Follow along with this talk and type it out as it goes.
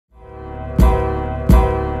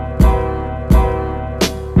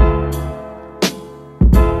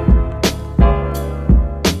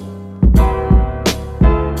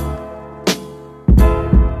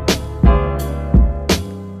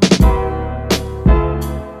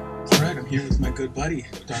good buddy,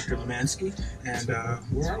 Dr. Limansky, and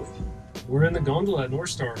where are we? We're in the gondola at North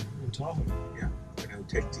Star in Tahoe. Yeah, we're going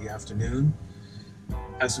to take the afternoon,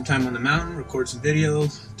 have some time on the mountain, record some video,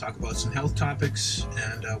 talk about some health topics,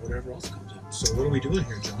 and whatever else comes up. So what are we doing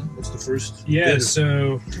here, John? What's the first? Yeah,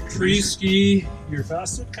 so pre-ski, you're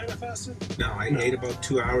fasted, kind of fasted? No, I ate about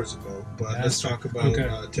 2 hours ago, but let's talk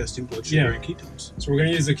about testing blood sugar and ketones. So we're going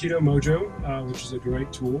to use the Keto-Mojo, which is a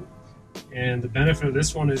great tool. And the benefit of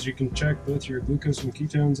this one is you can check both your glucose and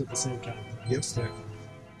ketones at the same time. Yep.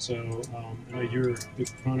 So I know you're a big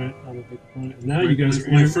proponent, I'm a big proponent. And now you guys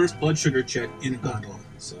are my first blood sugar check in a gondola.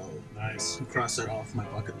 So nice. Cross that off my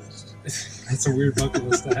bucket list. That's a weird bucket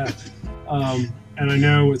list to have. And I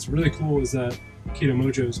know what's really cool is that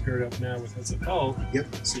Keto-Mojo is paired up now with Heads Up Health. Yep.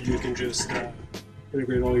 So you can just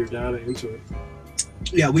integrate all your data into it.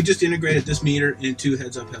 Yeah, we just integrated this meter into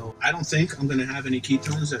Heads Up Health. I don't think I'm going to have any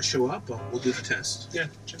ketones that show up, but we'll do the test. Yeah.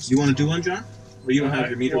 You want to do one, John? Or you don't have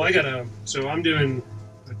your meter? Well, so I'm doing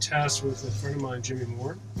a test with a friend of mine, Jimmy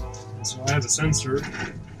Moore. And so I have a sensor,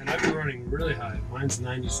 and I've been running really high. Mine's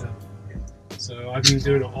 97. So I've been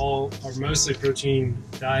doing a mostly protein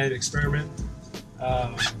diet experiment,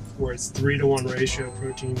 where it's 3-to-1 ratio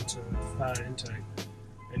protein to fat intake.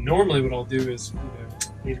 And normally what I'll do is,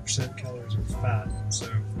 80% calories are fat. So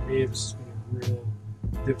for me, this has been a real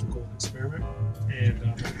difficult experiment, and I'm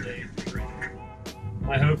on day 3.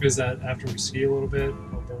 My hope is that after we ski a little bit,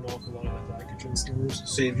 I'll burn off a lot of the glycogen stores.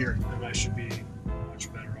 Same here. And I should be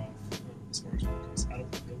much better off as far as because I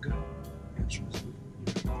don't feel good. It's just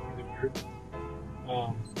really weird.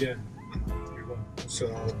 Yeah.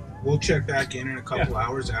 So we'll check back in a couple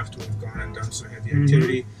hours after we've gone and done some heavy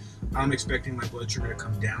activity. I'm expecting my blood sugar to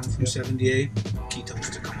come down from 78,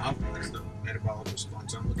 ketones to come up. That's the metabolic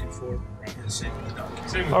response I'm looking for. And the same with the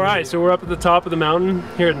dog. All right, so we're up at the top of the mountain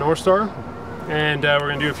here at North Star, and we're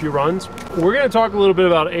going to do a few runs. We're going to talk a little bit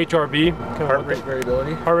about HRV. Heart rate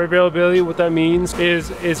variability. Heart rate variability, what that means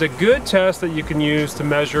is a good test that you can use to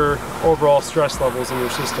measure overall stress levels in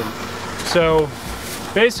your system. So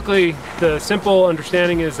basically, the simple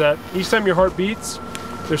understanding is that each time your heart beats,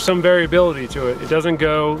 there's some variability to it. It doesn't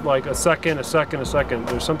go like a second, a second, a second.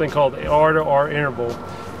 There's something called the R to R interval,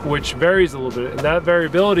 which varies a little bit. And that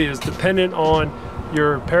variability is dependent on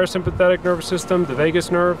your parasympathetic nervous system, the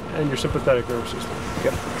vagus nerve, and your sympathetic nervous system.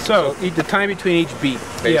 Yep. So the time between each beat,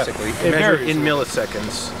 basically, it measured varies. in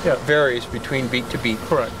milliseconds, varies between beat to beat.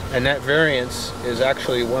 Correct. And that variance is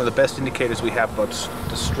actually one of the best indicators we have about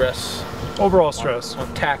the stress. Overall stress.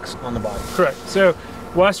 Tax on the body. Correct. So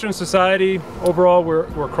Western society, overall,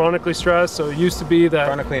 we're chronically stressed. So it used to be that...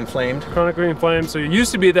 Chronically inflamed. Chronically inflamed. So it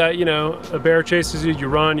used to be that, a bear chases you, you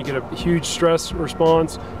run, you get a huge stress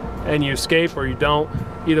response, and you escape or you don't.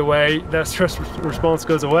 Either way, that stress response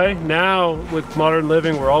goes away. Now, with modern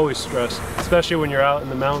living, we're always stressed, especially when you're out in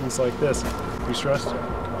the mountains like this. Are you stressed?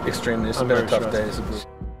 Extremely. It's been a tough day.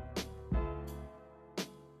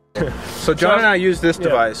 So John and I use this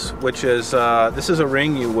device, which is, this is a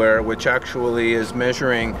ring you wear, which actually is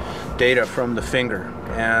measuring data from the finger.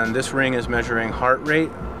 And this ring is measuring heart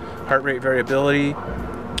rate variability,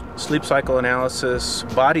 sleep cycle analysis,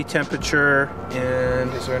 body temperature,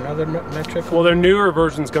 and is there another metric? Well, their newer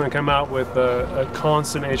version's going to come out with a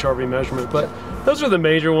constant HRV measurement, but those are the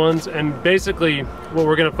major ones. And basically, what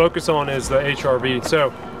we're going to focus on is the HRV.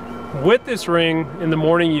 So with this ring, in the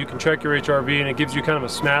morning you can check your HRV and it gives you kind of a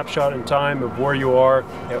snapshot in time of where you are,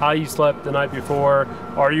 how you slept the night before,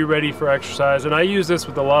 are you ready for exercise. And I use this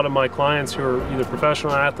with a lot of my clients who are either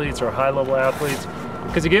professional athletes or high-level athletes,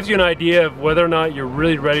 because it gives you an idea of whether or not you're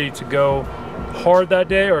really ready to go hard that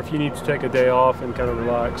day or if you need to take a day off and kind of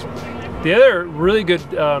relax. The other really good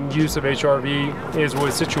use of HRV is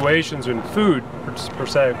with situations in food per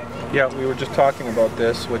se. Yeah, we were just talking about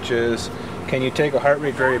this, which is, can you take a heart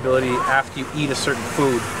rate variability after you eat a certain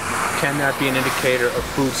food? Can that be an indicator of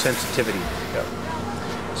food sensitivity? Yep.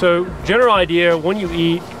 So general idea, when you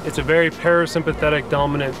eat, it's a very parasympathetic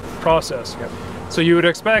dominant process. Yep. So you would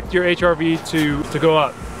expect your HRV to go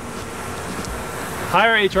up.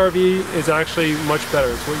 Higher HRV is actually much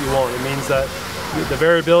better. It's what you want. It means that the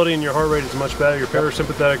variability in your heart rate is much better. Your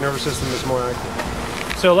parasympathetic nervous system is more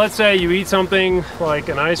active. So let's say you eat something like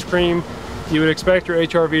an ice cream, you would expect your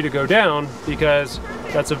HRV to go down because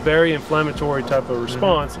that's a very inflammatory type of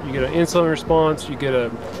response. You get an insulin response, you get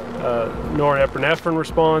a norepinephrine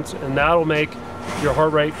response, and that'll make your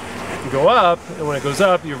heart rate go up, and when it goes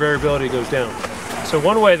up, your variability goes down. So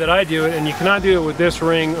one way that I do it, and you cannot do it with this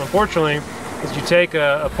ring, unfortunately, is you take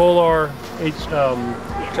a Polar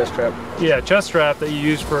chest strap. Yeah, chest strap that you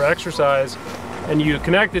use for exercise, and you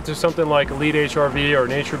connect it to something like Elite HRV or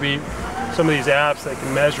NatureBeat, some of these apps that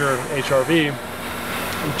can measure HRV,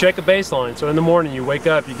 you check a baseline. So in the morning you wake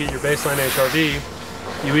up, you get your baseline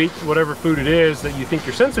HRV, you eat whatever food it is that you think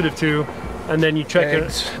you're sensitive to, and then you check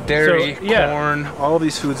eggs, dairy, so, yeah. corn, all of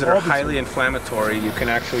these foods that are highly inflammatory, you can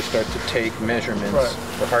actually start to take measurements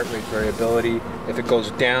for heart rate variability. If it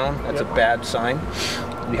goes down, that's a bad sign.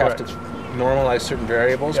 You have to normalize certain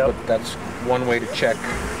variables, but that's one way to check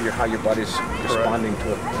how your body's responding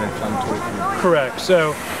to an inflammatory food. Correct.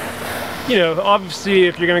 So, you know, obviously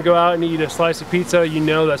if you're going to go out and eat a slice of pizza, you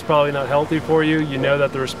know that's probably not healthy for you. You know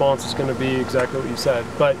that the response is going to be exactly what you said.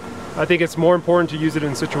 But I think it's more important to use it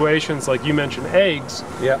in situations like you mentioned, eggs.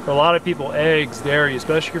 Yeah. For a lot of people, eggs, dairy,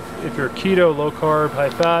 especially if you're keto, low carb, high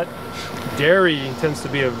fat, dairy tends to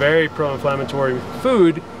be a very pro-inflammatory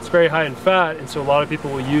food. It's very high in fat, and so a lot of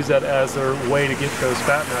people will use that as their way to get those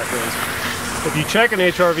fat macros. If you check an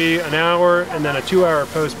HRV an hour and then a 2-hour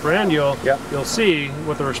postprandial, you'll see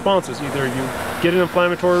what the response is. Either you get an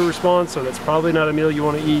inflammatory response, so that's probably not a meal you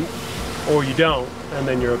want to eat, or you don't, and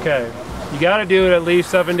then you're okay. You got to do it at least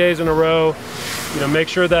 7 days in a row. You know, make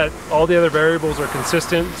sure that all the other variables are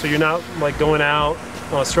consistent, so you're not like going out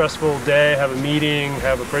on a stressful day, have a meeting,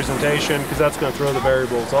 have a presentation, because that's going to throw the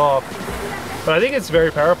variables off. But I think it's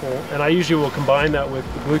very powerful, and I usually will combine that with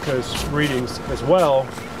the glucose readings as well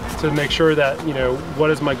to make sure that, you know,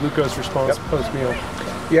 what is my glucose response post-meal.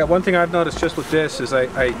 Yeah, one thing I've noticed just with this is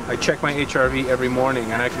I check my HRV every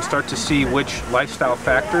morning, and I can start to see which lifestyle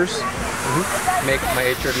factors make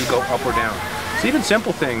my HRV go up or down. So even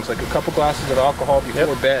simple things like a couple glasses of alcohol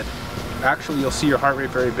before bed, actually you'll see your heart rate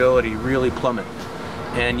variability really plummet.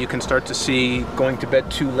 And you can start to see going to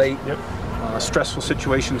bed too late, stressful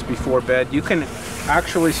situations before bed. You can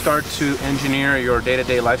actually start to engineer your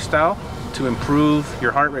day-to-day lifestyle to improve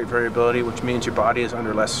your heart rate variability, which means your body is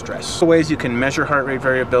under less stress. The ways you can measure heart rate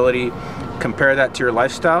variability, compare that to your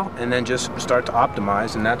lifestyle, and then just start to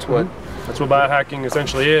optimize, and that's what biohacking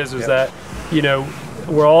essentially is that, you know,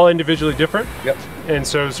 we're all individually different. And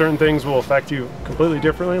so certain things will affect you completely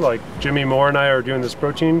differently. Like Jimmy Moore and I are doing this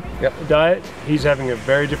protein diet. He's having a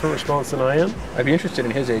very different response than I am. I'd be interested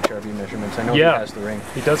in his HRV measurements. I know he has the ring.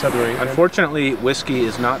 He does have the ring. Unfortunately, whiskey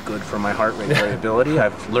is not good for my heart rate variability.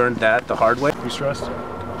 I've learned that the hard way. Are you stressed?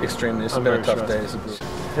 Extremely. It's been a tough day.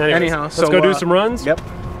 Anyhow, let's go do some runs.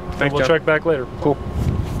 Thanks, we'll check back later. Cool.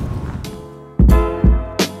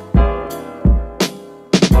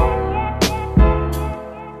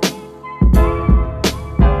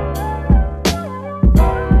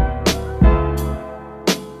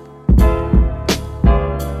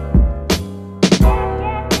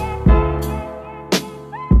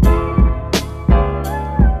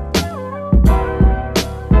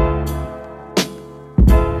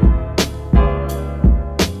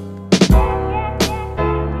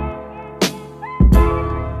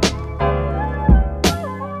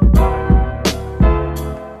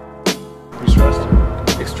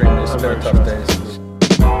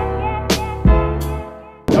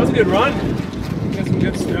 That was a good run. Got some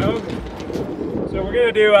good snow. So we're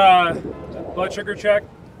gonna do a blood sugar check.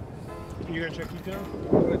 You're gonna check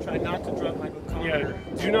ketones? I'm gonna try not to drop my glucometer.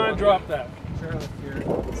 Yeah, do not drop that.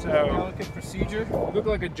 So Delicate procedure. You look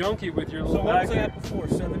like a junkie with your little what bag. was I at before?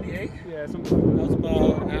 78? Yeah, something. That was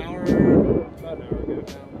about an hour ago.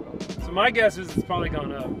 So my guess is it's probably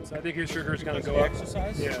gone up. So I think your sugar is going to go up.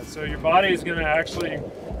 Exercise? Yeah. So your body is going to actually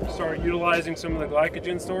start utilizing some of the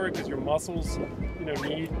glycogen storage because your muscles, you know,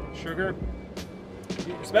 need sugar,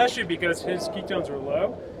 especially because his ketones are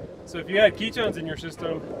low. So if you had ketones in your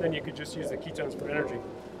system, then you could just use the ketones for energy.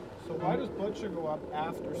 So why does blood sugar go up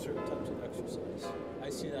after certain types of exercise? I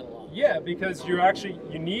see that a lot. Yeah, because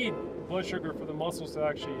you need blood sugar for the muscles to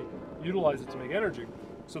actually utilize it to make energy.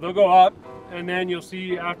 So they'll go up, and then you'll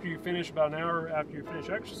see after you finish, about an hour after you finish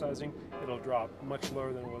exercising, it'll drop much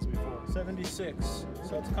lower than it was before. 76.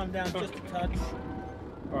 So it's come down just a touch.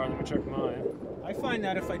 All right, let me check mine. I find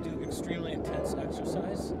that if I do extremely intense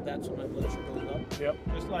exercise, that's when my blood sugar goes up. Yep.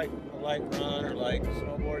 Just like a light run or like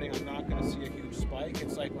snowboarding, I'm not going to see a huge spike.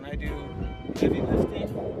 It's like when I do heavy lifting,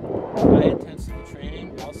 high intensity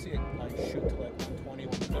training, I'll see it like shoot to like 120,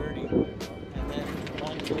 130, and then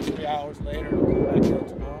 1, 2, 3 hours later, it'll come back down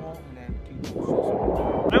to normal, and then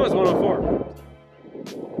ketones. Mine was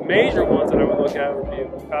 104. Major ones that I would look at would be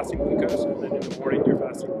fasting glucose, and then in the morning your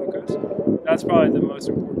fasting glucose. That's probably the most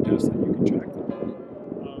important test that you can check.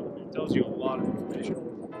 It tells you a lot of information.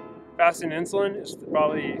 Fasting insulin is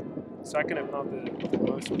probably second, if not the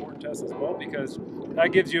most important test as well, because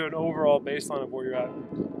that gives you an overall baseline of where you're at.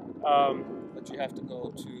 But you have to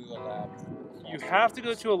go to a lab. You have to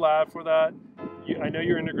go to a lab for that. I know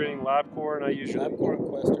you're integrating LabCorp, and I usually LabCorp and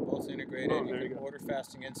Quest are both integrated. Oh, you there you can go. order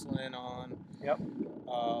fasting insulin on Yep.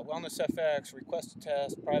 Wellness FX, request a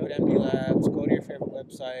test, private MD labs, go to your favorite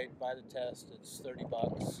website, buy the test, it's $30,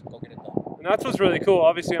 go get it done. And that's what's really cool.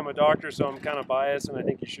 Obviously, I'm a doctor, so I'm kind of biased, and I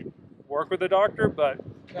think you should work with a doctor, but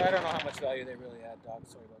I don't know how much value they really add, Doc,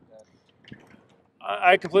 sorry about that.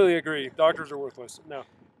 I completely agree. Doctors are worthless. No.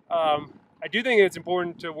 I do think it's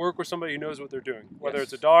important to work with somebody who knows what they're doing, whether Yes.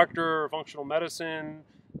 it's a doctor or functional medicine,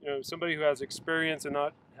 somebody who has experience and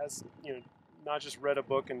not just read a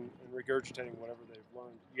book and regurgitating whatever they've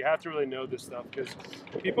learned. You have to really know this stuff because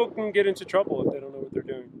people can get into trouble if they don't know what they're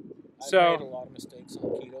doing. I've made a lot of mistakes on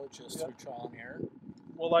keto just through trial and error.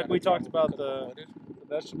 Well, like we talked about the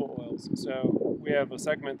vegetable oils. So we have a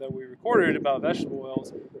segment that we recorded about vegetable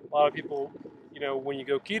oils. A lot of people, when you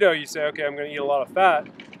go keto, you say, okay, I'm going to eat a lot of fat,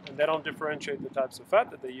 and they don't differentiate the types of fat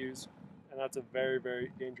that they use. And that's a very,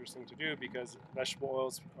 very dangerous thing to do because vegetable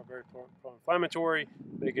oils are very pro-inflammatory.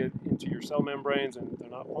 They get into your cell membranes and they're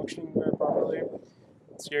not functioning very properly.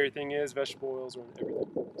 The scary thing is vegetable oils are in everything.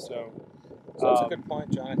 So that's a good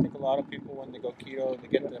point, John. I think a lot of people, when they go keto, they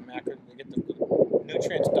get the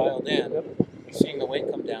nutrients dialed in. Yep. You're seeing the weight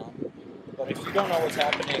come down. But if you don't know what's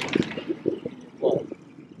happening in your blood,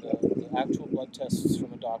 the actual blood tests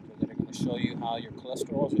from a doctor that are going to show you how your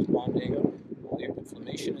cholesterol is responding, how your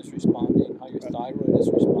inflammation is responding, how your thyroid is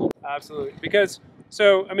responding. Absolutely. Because,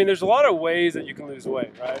 there's a lot of ways that you can lose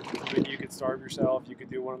weight, right? You could starve yourself. You could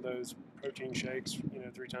do one of those protein shakes,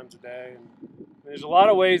 3 times a day. And there's a lot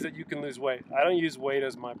of ways that you can lose weight. I don't use weight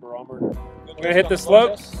as my barometer. We're going to hit the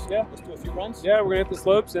slopes. Yeah, let's do a few runs. Yeah, we're going to hit the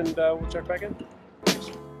slopes and we'll check back in.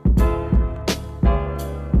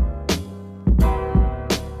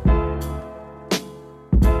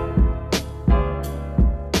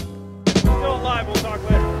 Still alive, we'll talk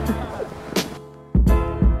later.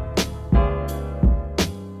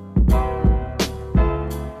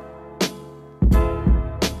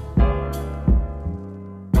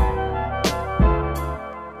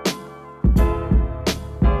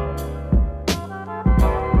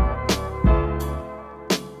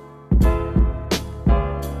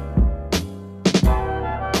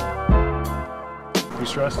 You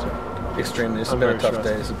stressed? Extremely. This has been a tough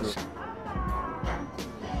day.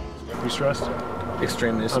 You stressed?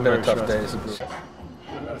 Extremely. This has been a tough day.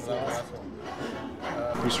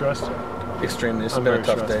 You stressed? Extremely. This has been a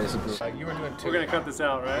tough day. You were doing 2. We're going to cut this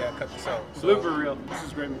out, right? Yeah, cut this out. Blooper reel. This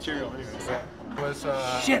is great material. Anyways. Was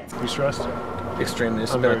Shit! You stressed? Extremely.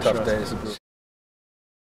 This has been a tough day.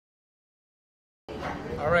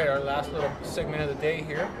 All right, our last little segment of the day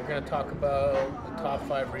here. We're going to talk about the top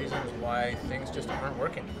 5 reasons why things just aren't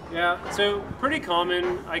working. Yeah, so pretty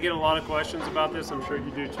common. I get a lot of questions about this. I'm sure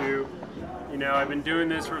you do too. I've been doing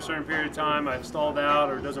this for a certain period of time. I've stalled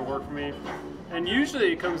out or it doesn't work for me. And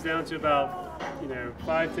usually it comes down to about,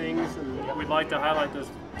 5 things. And we'd like to highlight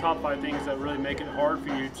those top 5 things that really make it hard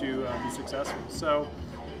for you to be successful. So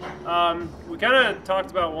we kind of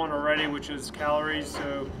talked about one already, which is calories.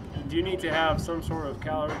 So you do need to have some sort of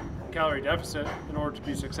calorie deficit in order to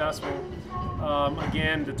be successful.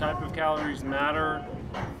 Again, the type of calories matter.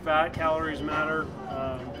 Fat calories matter.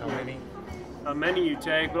 How many you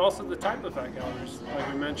take, but also the type of fat calories. Like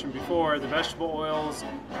we mentioned before, the vegetable oils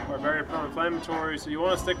are very pro-inflammatory, so you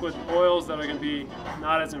want to stick with oils that are going to be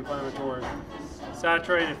not as inflammatory.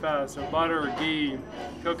 Saturated fats, so butter, ghee,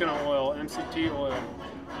 coconut oil, MCT oil.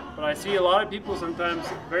 But I see a lot of people sometimes,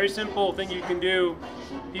 very simple thing you can do,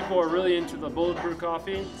 people are really into the bulletproof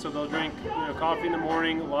coffee, so they'll drink coffee in the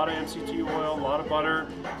morning, a lot of MCT oil, a lot of butter,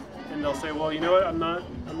 and they'll say, well, you know what, I'm not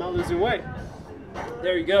losing weight.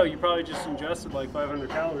 There you go, you probably just ingested like 500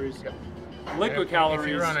 calories. Yep. Liquid calories. If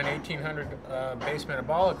you're on an 1800 base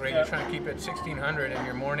metabolic rate, you're trying to keep it 1600 and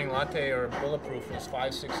your morning latte or bulletproof is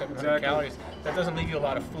 500, 600, 700 calories. That doesn't leave you a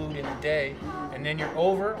lot of food in the day, and then you're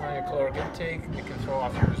over on your caloric intake, it can throw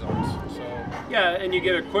off your results. So yeah, and you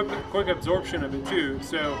get a quick absorption of it too.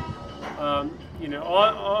 So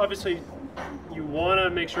obviously you want to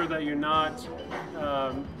make sure that you're not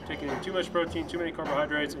taking in too much protein, too many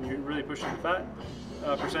carbohydrates, and you're really pushing the fat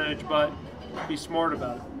percentage, but be smart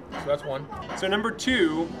about it. So that's one. So number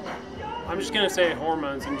 2, I'm just going to say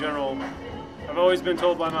hormones in general. I've always been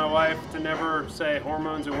told by my wife to never say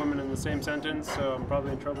hormones and women in the same sentence, so I'm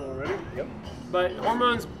probably in trouble already. Yep. But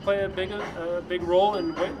hormones play a big role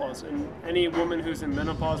in weight loss, and any woman who's in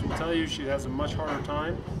menopause will tell you she has a much harder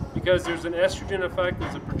time because there's an estrogen effect,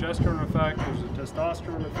 there's a progesterone effect, there's a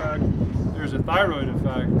testosterone effect, there's a thyroid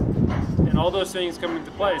effect, and all those things come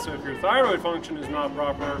into play. So if your thyroid function is not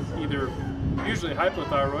proper, either usually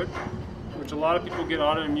hypothyroid, which a lot of people get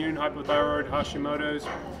autoimmune hypothyroid, Hashimoto's.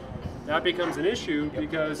 that becomes an issue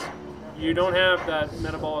because you don't have that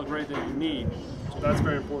metabolic rate that you need. So that's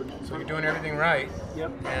very important. So you're doing everything right,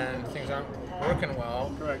 Yep. and things aren't working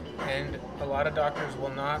well. Correct. And a lot of doctors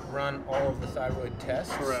will not run all of the thyroid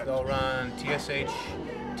tests. Correct. They'll run TSH,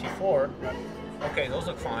 T4. Right. Okay, those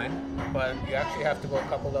look fine, but you actually have to go a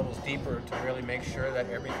couple levels deeper to really make sure that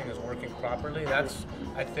everything is working properly. That's,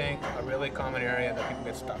 I think, a really common area that people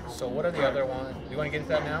get stuck. So what are the other ones? Do you want to get into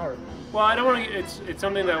that now? Or? Well, I don't want to. It's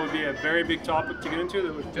something that would be a very big topic to get into.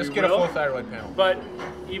 That would Just get a full thyroid panel. But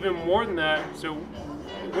even more than that, so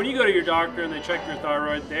when you go to your doctor and they check your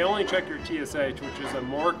thyroid, they only check your TSH, which is a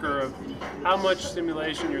marker of how much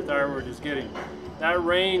stimulation your thyroid is getting. That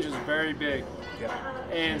range is very big. Yeah.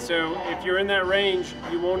 And so if you're in that range,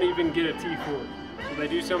 you won't even get a T4. So they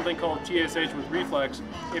do something called TSH with reflex.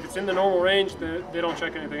 If it's in the normal range, they don't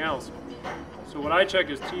check anything else. So what I check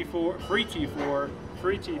is T4, free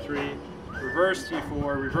T3, reverse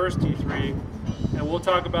T4, reverse T3, and we'll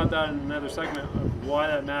talk about that in another segment of why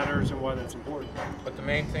that matters and why that's important. But the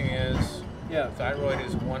main thing is, Yeah. thyroid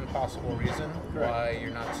is one possible reason why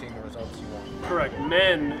you're not seeing the results you want. Correct.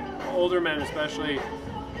 Men, older men especially,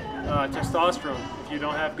 testosterone. If you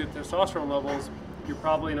don't have good testosterone levels, you're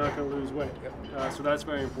probably not going to lose weight. Yep. So that's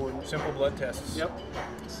very important. Simple blood tests. Yep.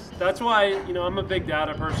 That's why, you know, I'm a big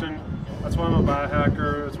data person. That's why I'm a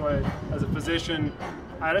biohacker. That's why, as a physician,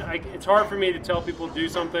 it's hard for me to tell people to do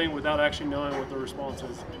something without actually knowing what the response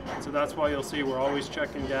is. So that's why you'll see we're always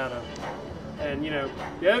checking data. And, you know,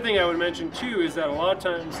 the other thing I would mention too is that a lot of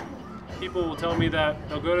times people will tell me that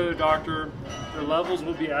they'll go to their doctor, their levels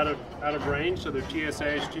will be out of range, so their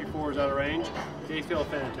TSH, T4 is out of range. They feel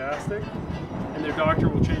fantastic, and their doctor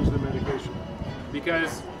will change their medication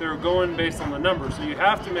because they're going based on the numbers. So you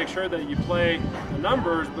have to make sure that you play the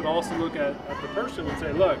numbers, but also look at the person and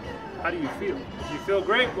say, look, how do you feel? If you feel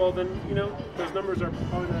great, well then, you know, those numbers are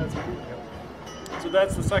probably not as good. So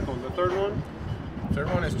that's the second one. The third one? Third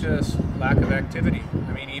one is just lack of activity.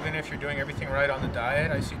 I mean, even if you're doing everything right on the diet,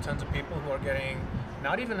 I see tons of people who are getting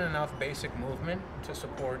not even enough basic movement to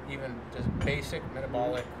support even just basic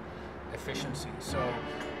metabolic efficiency. So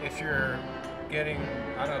if you're getting,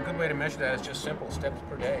 I don't know, a good way to measure that is just simple, steps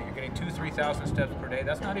per day. You're getting 2,000-3,000 steps per day.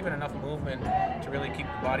 That's not even enough movement to really keep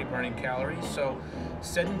the body burning calories. So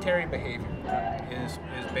sedentary behavior is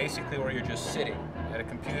basically where you're just sitting at a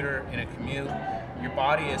computer in a commute. Your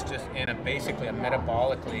body is just in basically a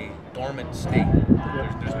metabolically dormant state.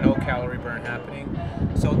 There's no calorie burn happening.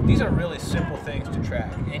 So these are really simple things to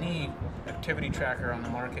track. Any activity tracker on the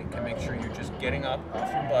market can make sure you're just getting up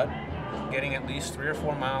off your butt, getting at least 3 or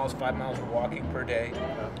 4 miles, 5 miles of walking per day.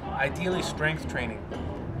 Ideally, strength training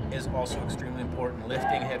is also extremely important,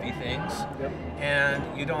 lifting heavy things. And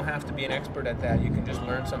you don't have to be an expert at that. You can just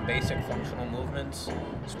learn some basic functional movements,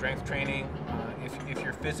 strength training. If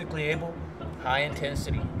you're physically able, high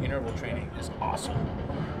intensity interval training is awesome.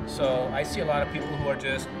 So I see a lot of people who are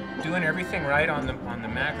just doing everything right on the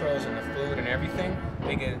macros and the food and everything.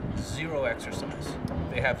 They get zero exercise.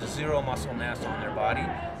 They have zero muscle mass on their body.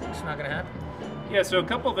 It's not going to happen. Yeah, so a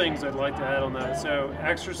couple things I'd like to add on that. So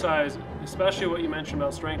exercise, especially what you mentioned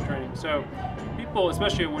about strength training. So people,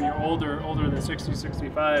 especially when you're older than 60,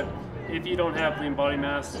 65, if you don't have lean body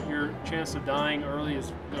mass, your chance of dying early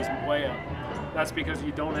goes way up. That's because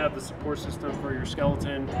you don't have the support system for your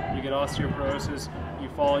skeleton. You get osteoporosis, you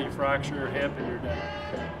fall, you fracture your hip, and you're dead.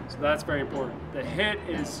 So that's very important. The HIIT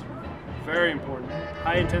is very important.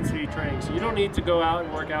 High intensity training. So you don't need to go out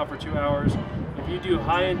and work out for 2 hours. If you do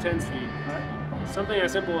high intensity, something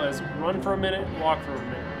as simple as run for a minute, walk for a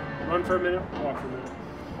minute. Run for a minute, walk for a minute.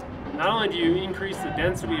 Not only do you increase the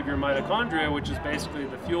density of your mitochondria, which is basically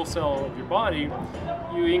the fuel cell of your body,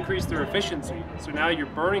 you increase their efficiency. So now you're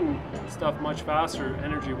burning stuff much faster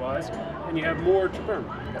energy-wise, and you have more to burn.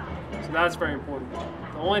 So that's very important.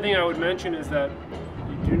 The only thing I would mention is that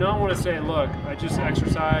you do not want to say, look, I just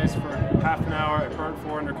exercised for half an hour, I burnt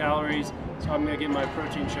 400 calories, so I'm going to get my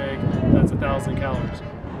protein shake, that's 1,000 calories.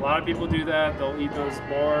 A lot of people do that. They'll eat those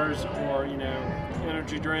bars or, you know,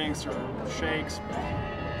 energy drinks or shakes.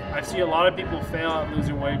 I see a lot of people fail at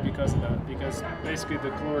losing weight because of that, because basically the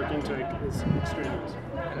caloric intake is extraneous.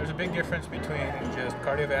 And there's a big difference between just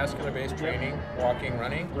cardiovascular-based training, walking,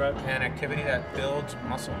 running, and activity that builds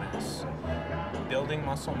muscle mass. Building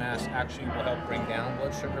muscle mass actually will help bring down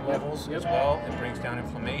blood sugar levels as well. It brings down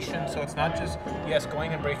inflammation. So it's not just, yes,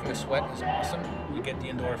 going and breaking a sweat is awesome. You get the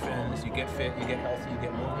endorphins, you get fit, you get healthy, you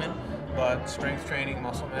get movement. But strength training,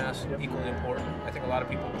 muscle mass, equally important. I think a lot of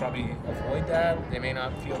people probably avoid that. They may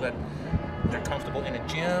not feel that they're comfortable in a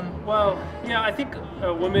gym. Well, yeah, I think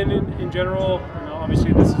women in general, and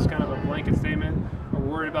obviously this is kind of a blanket statement,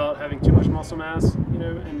 worried about having too much muscle mass, you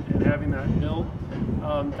know, and having that build,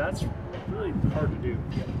 that's really hard to do.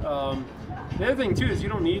 The other thing too is you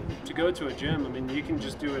don't need to go to a gym. I mean, you can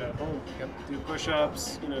just do it at home. Do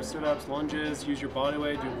push-ups, you know, sit-ups, lunges, use your body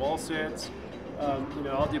weight, do wall sits. You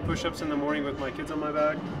know, I'll do push-ups in the morning with my kids on my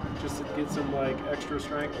back just to get some like extra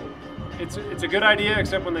strength. It's a good idea,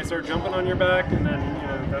 except when they start jumping on your back, and then, you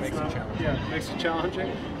know, that's makes it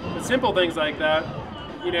challenging. But simple things like that,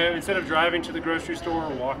 you know, instead of driving to the grocery store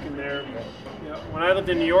or walking there. You know, when I lived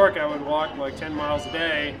in New York, I would walk like 10 miles a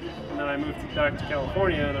day, and then I moved back to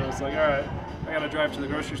California, and I was like, all right, I gotta drive to the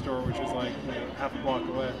grocery store, which is like, you know, half a block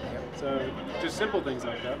away. So just simple things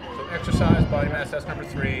like that. So exercise, body mass, that's number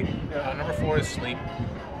 3. Number 4 is sleep.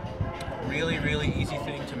 Really, really easy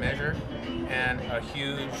thing to measure, and a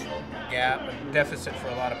huge gap, a deficit for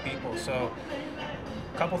a lot of people. So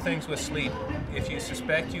a couple things with sleep. If you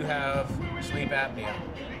suspect you have sleep apnea,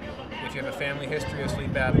 if you have a family history of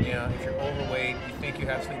sleep apnea, if you're overweight, you think you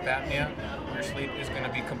have sleep apnea, your sleep is going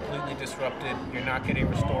to be completely disrupted. You're not getting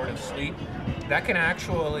restorative sleep. That can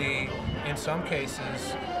actually, in some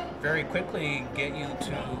cases, very quickly get you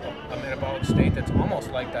to a metabolic state that's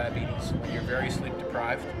almost like diabetes, when you're very sleep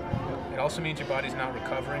deprived. It also means your body's not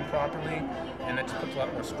recovering properly, and that just puts a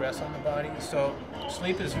lot more stress on the body. So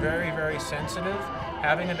sleep is very, very sensitive.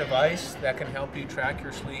 Having a device that can help you track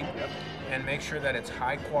your sleep and make sure that it's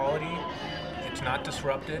high quality, it's not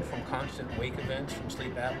disrupted from constant wake events from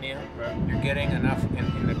sleep apnea, you're getting enough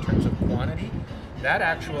in terms of quantity, that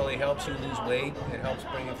actually helps you lose weight. It helps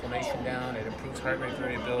bring inflammation down. It improves heart rate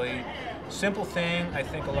variability. Simple thing I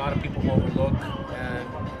think a lot of people overlook, and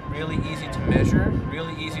really easy to measure,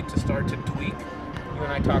 really easy to start to tweak. You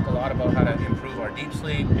and I talk a lot about how to improve our deep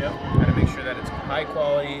sleep, how to make sure that it's high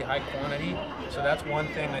quality, high quantity. So that's one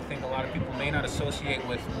thing I think a lot of people may not associate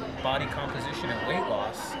with body composition and weight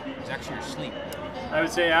loss, is actually your sleep. I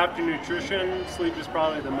would say after nutrition, sleep is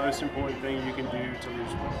probably the most important thing you can do to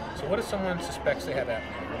lose weight. So what if someone suspects they have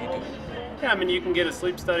apnea? What do you do? Yeah, I mean, you can get a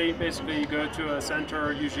sleep study. Basically, you go to a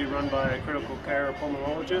center, usually run by a critical care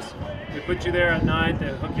pulmonologist. They put you there at night, they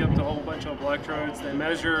hook you up to a whole bunch of electrodes, they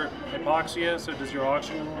measure hypoxia, so does your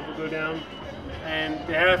oxygen level go down? And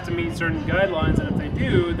they have to meet certain guidelines, and if they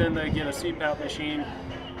do, then they get a CPAP machine,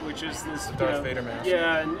 which is this Darth Vader mask.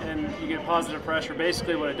 Yeah, and you get positive pressure.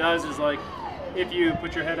 Basically what it does is, like, if you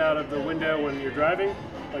put your head out of the window when you're driving,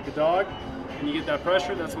 like a dog, and you get that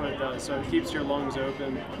pressure, that's what it does. So it keeps your lungs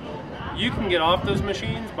open. You can get off those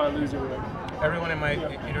machines by losing weight. Everyone in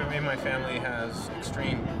my family has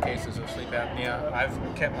extreme cases of sleep apnea. I've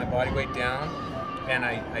kept my body weight down, and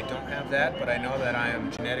I don't have that, but I know that I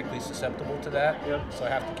am genetically susceptible to that. So I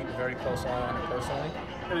have to keep a very close eye on it personally.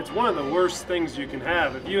 And it's one of the worst things you can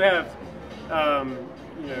have. If you have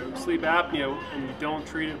you know, sleep apnea and you don't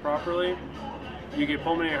treat it properly, you get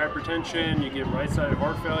pulmonary hypertension, you get right-sided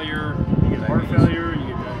heart failure, you get heart failure, you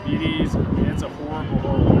get diabetes. I mean, it's a horrible,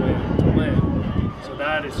 horrible way to live. So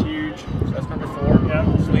that is huge. So that's number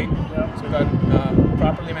 4, sleep. So we've got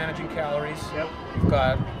properly managing calories. We've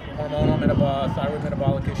got hormonal, thyroid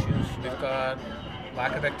metabolic issues. We've got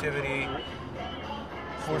lack of activity,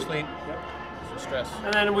 poor sleep, stress.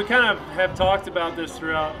 And then we kind of have talked about this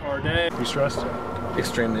throughout our day. You stressed?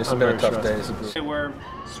 Extremely. It's been a tough day. Where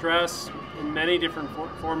stress in many different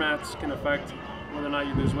formats can affect whether or not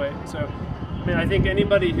you lose weight. So, I mean, I think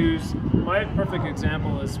anybody who's, my perfect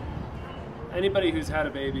example is anybody who's had a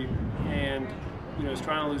baby and, you know, is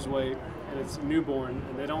trying to lose weight, and it's a newborn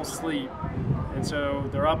and they don't sleep, and so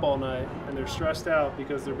they're up all night and they're stressed out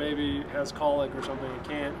because their baby has colic or something and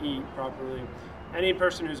can't eat properly. Any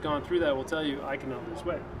person who's gone through that will tell you, I cannot lose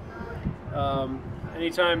weight.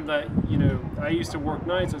 Anytime that, you know, I used to work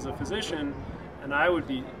nights as a physician, and I would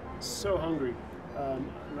be so hungry.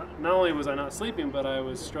 Not only was I not sleeping, but I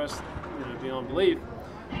was stressed, you know, beyond belief.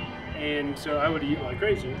 And so I would eat like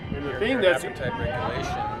crazy. And the thing that's appetite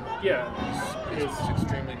regulation is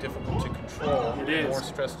extremely difficult to control. It is. The more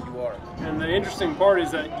stressed you are. And the interesting part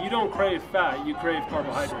is that you don't crave fat, you crave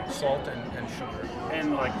carbohydrates. Salt and sugar.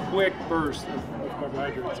 And like quick bursts of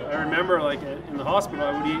carbohydrates. I remember, like, in the hospital,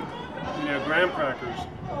 I would eat, you know, graham crackers,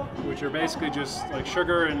 which are basically just like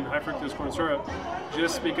sugar and high fructose corn syrup,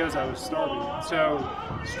 just because I was starving. So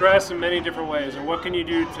stress in many different ways. And what can you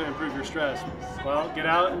do to improve your stress? Well, get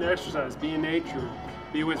out and exercise, be in nature,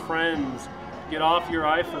 be with friends, get off your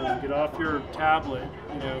iPhone, get off your tablet,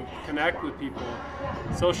 you know, connect with people.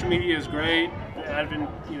 Social media is great, the advent,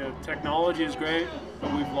 you know, technology is great,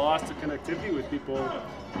 but we've lost the connectivity with people,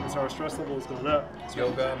 and so our stress level has gone up.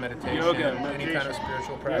 Yoga, meditation, any kind of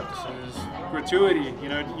spiritual practices. Gratuity, you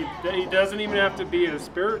know, it doesn't even have to be a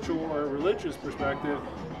spiritual or a religious perspective.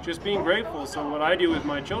 just being grateful. So what I do with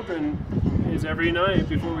my children is every night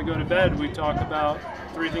before we go to bed, we talk about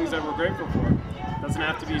 3 things that we're grateful for. It doesn't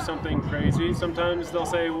have to be something crazy. Sometimes they'll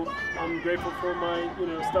say, well, I'm grateful for my, you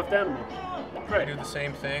know, stuffed animal. Great. I do the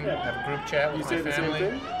same thing. I have a group chat with my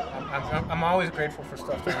family. I'm always grateful for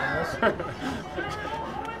stuffed animals.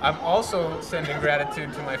 I'm also sending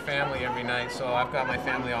gratitude to my family every night. So I've got my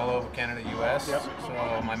family all over Canada, US. Yep.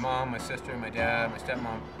 So my mom, my sister, my dad, my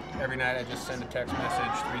stepmom. Every night I just send a text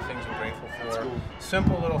message, 3 things I'm grateful for. Cool.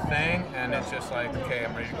 Simple little thing, and it's just like, okay,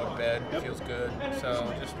 I'm ready to go to bed. It feels good.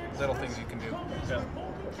 So just little things you can do. Yeah.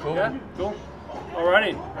 Cool. Yeah, cool.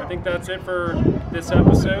 Alrighty, I think that's it for this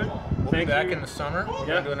episode. We'll be back in the summer. We're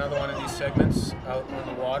going to do another one of these segments out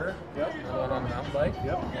on the water. Yep. Another one on the mountain bike.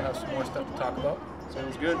 Yep. We'll have some more stuff to talk about.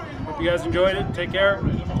 Sounds good. Hope you guys enjoyed it. Take care.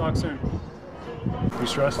 Talk soon. Are you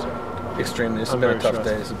stressed? Extremely. It's been a tough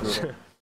day. It's brutal.